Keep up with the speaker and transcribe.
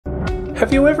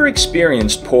Have you ever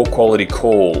experienced poor quality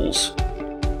calls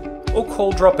or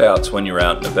call dropouts when you're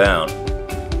out and about?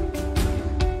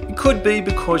 It could be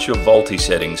because your VoLTE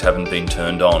settings haven't been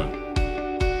turned on.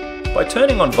 By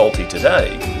turning on VoLTE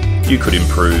today, you could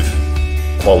improve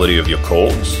quality of your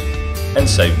calls and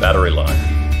save battery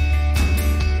life.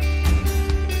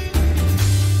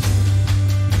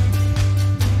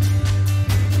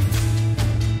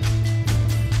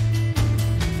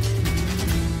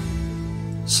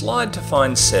 Slide to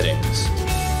find Settings.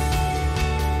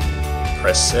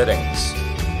 Press Settings.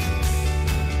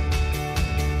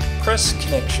 Press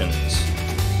Connections.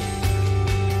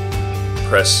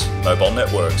 Press Mobile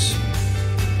Networks.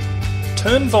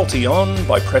 Turn VoLTE on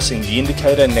by pressing the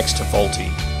indicator next to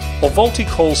VoLTE, or VoLTE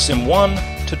call SIM 1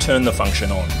 to turn the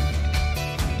function on.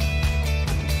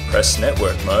 Press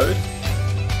Network Mode.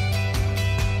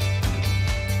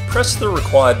 Press the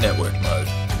required network mode.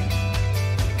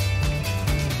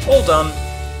 All done,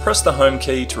 press the home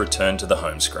key to return to the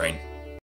home screen.